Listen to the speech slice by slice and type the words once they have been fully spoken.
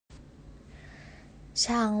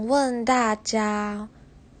想问大家，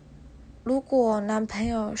如果男朋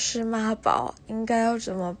友是妈宝，应该要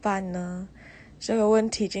怎么办呢？这个问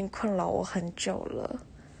题已经困扰我很久了。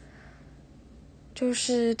就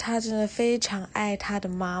是他真的非常爱他的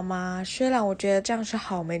妈妈，虽然我觉得这样是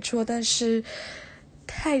好没错，但是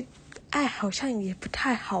太爱好像也不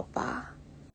太好吧。